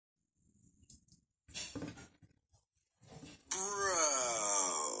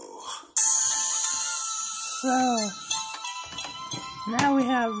So, now we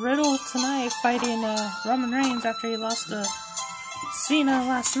have Riddle tonight fighting Roman Reigns after he lost to Cena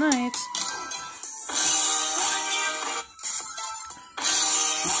last night.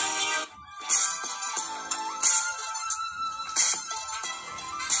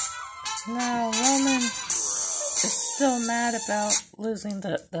 Now, Roman is still mad about losing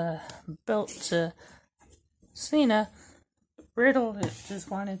the belt to Cena. Riddle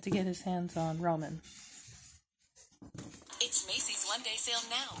just wanted to get his hands on Roman. It's Macy's one-day sale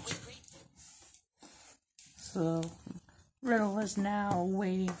now with great. So, Riddle is now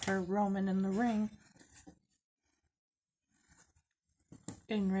waiting for Roman in the ring.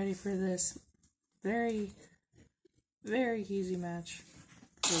 Getting ready for this very, very easy match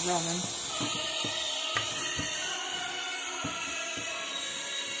for Roman.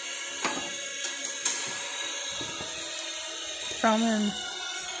 Roman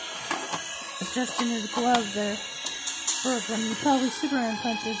adjusting his glove there for when he probably Superman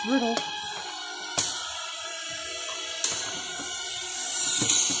punches Riddle.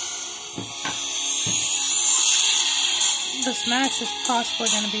 This match is possibly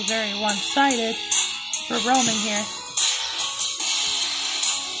going to be very one-sided for Roman here.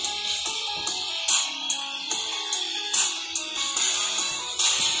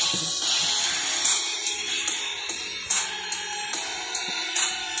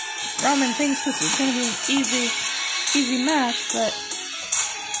 Roman thinks this is going to be an easy match, but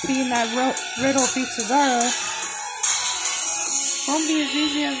being that Riddle beats Cesaro, won't be as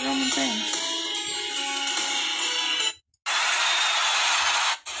easy as Roman thinks.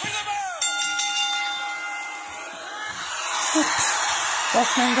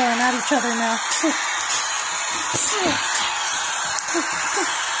 Both men going at each other now.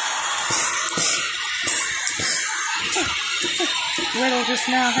 Riddle just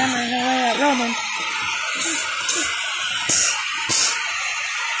now hammering away at Roman.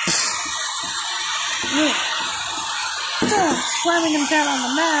 Slamming him down on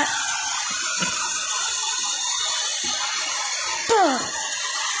the mat.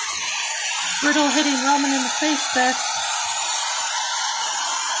 Riddle hitting Roman in the face there.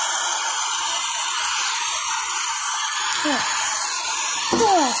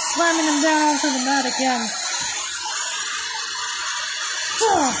 Slamming him down onto the mat again.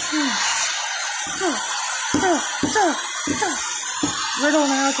 Riddle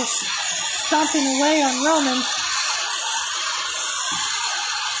now just stomping away on Roman.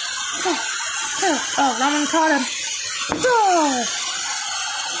 Oh, Roman caught him.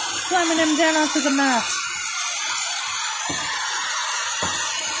 Slamming him down onto the mat.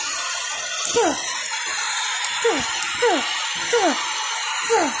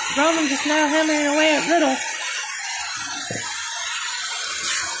 Roman just now hammering away at Riddle.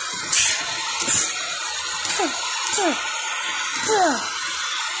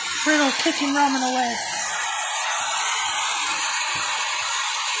 Riddle kicking Roman away.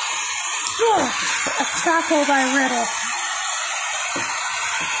 A tackle by Riddle.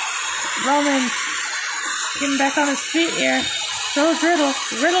 Roman getting back on his feet here. So is Riddle.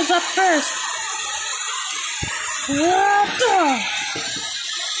 Riddle's up first.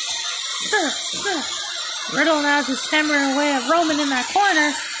 Riddle now just hammering away at Roman in that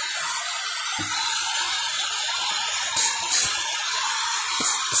corner.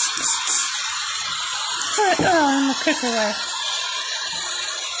 And the kick away.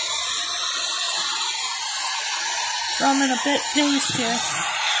 Roman a bit dazed here.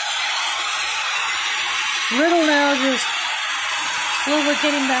 Riddle now just slowly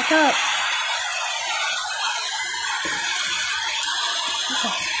getting back up.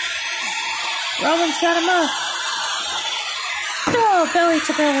 Roman's got him up. Oh, belly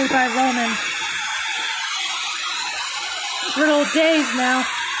to belly by Roman. Riddle dazed now.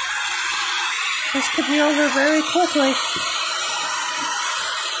 This could be over very quickly.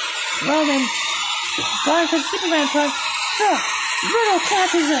 Roman going for the Superman punch. Riddle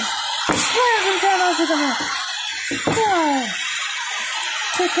catches him. Slams him down onto the mat.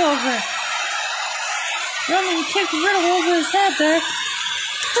 Kick over. Roman kicked Riddle over his head there.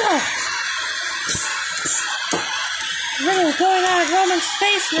 Riddle going at Roman's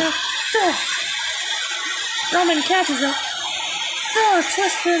face now. Roman catches him.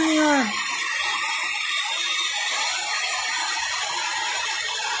 Twist in the arm.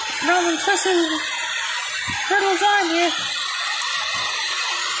 Roman twists Riddle's arm here.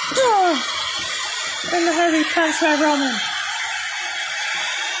 And the heavy punch by Roman.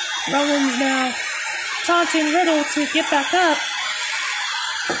 Roman's now taunting Riddle to get back up.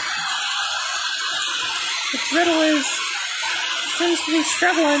 Which Riddle seems to be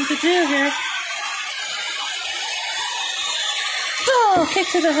struggling to do here. Oh, kick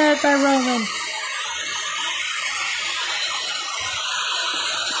to the head by Roman.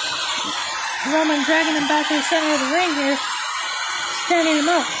 Roman dragging him back to the center of the ring here. Standing him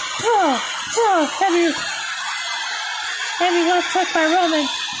up. Heavy left hook by Roman.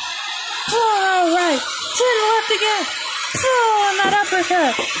 Alright. To the left again. And that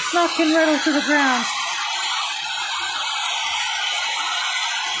uppercut. Knocking Riddle to the ground.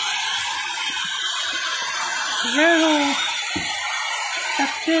 Riddle a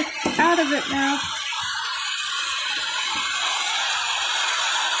bit out of it now.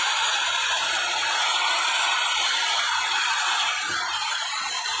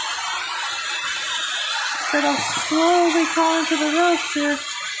 Riddle slowly crawling to the ropes here.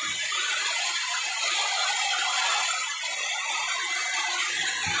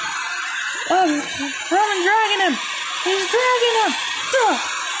 Oh, Roman dragging him. He's dragging him.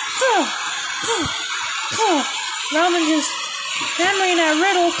 Roman just hammering at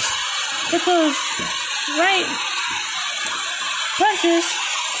Riddle with those right punches.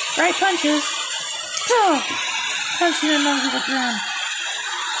 Punching him onto the ground.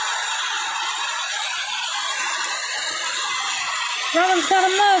 Roman's got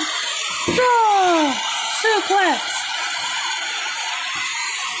him up. Suplex.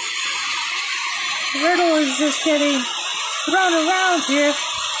 Riddle is just getting thrown around here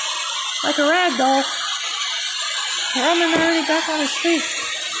like a rag doll. Roman already back on his feet.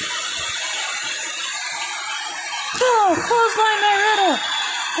 Clothesline by Riddle.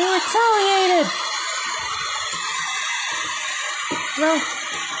 He retaliated.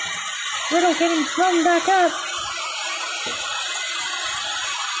 Riddle getting thrown back up.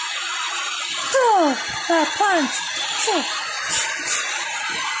 That punch.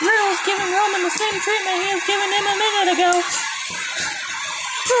 Riddle's giving Roman the same treatment he was giving him a minute ago.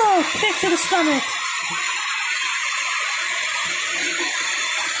 Kick to the stomach.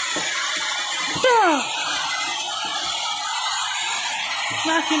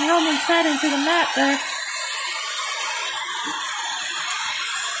 Knocking Roman's head into the mat there.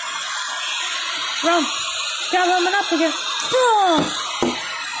 Got Roman up again.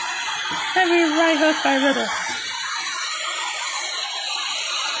 Heavy right hook by Riddle.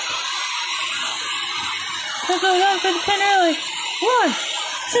 He'll go one for the pin early. 1,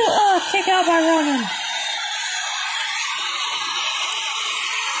 2, kick out by Roman.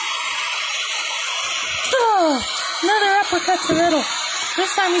 Another uppercut to Riddle.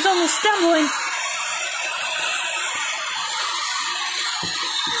 This time he's only stumbling.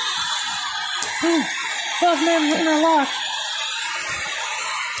 Both men interlock.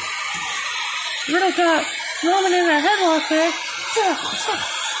 Riddle got Roman in a headlock there.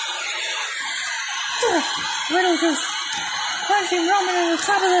 Riddle just punching Roman in the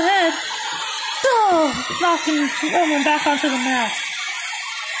top of the head. Knocking Roman back onto the mat.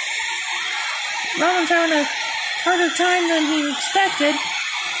 Roman's having a harder time than he expected.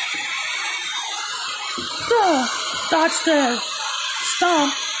 Dodged the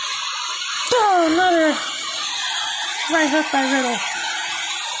stomp. Another right hook by Riddle.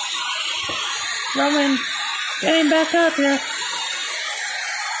 Roman getting back up here.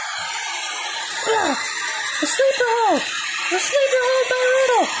 The sleeper hold! The sleeper hold by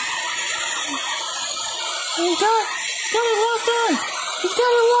Riddle! He's got it locked on! He's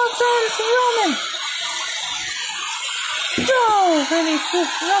got it locked on to Roman! And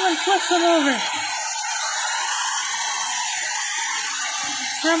Roman flips him over.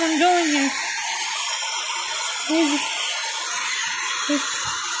 Roman going here.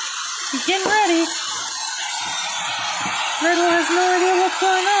 He's getting ready. Riddle has no idea what's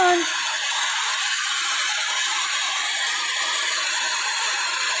going on.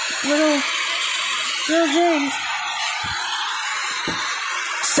 Riddle still James.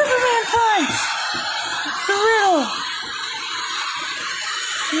 Superman punch! To Riddle.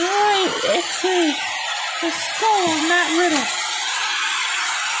 Right into the skull of Matt Riddle.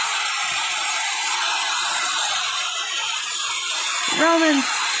 Roman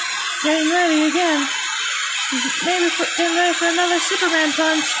getting ready again. Maybe getting ready for another Superman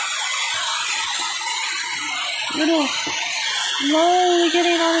punch. Riddle slowly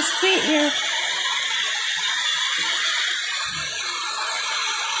getting on his feet here.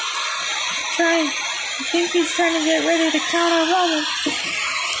 I think he's trying to get ready to counter Roman.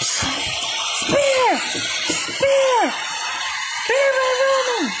 Spear! Spear! Spear by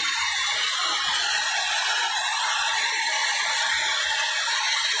Roman!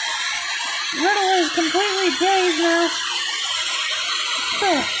 Riddle is completely dazed now.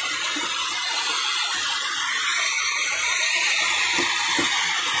 1,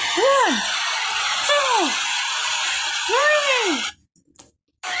 2, 3!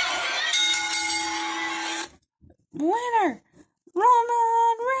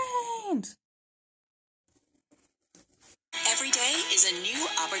 day is a new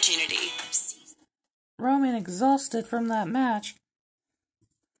opportunity. Roman exhausted from that match.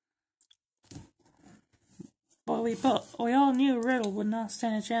 But we all knew Riddle would not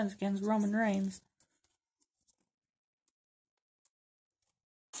stand a chance against Roman Reigns.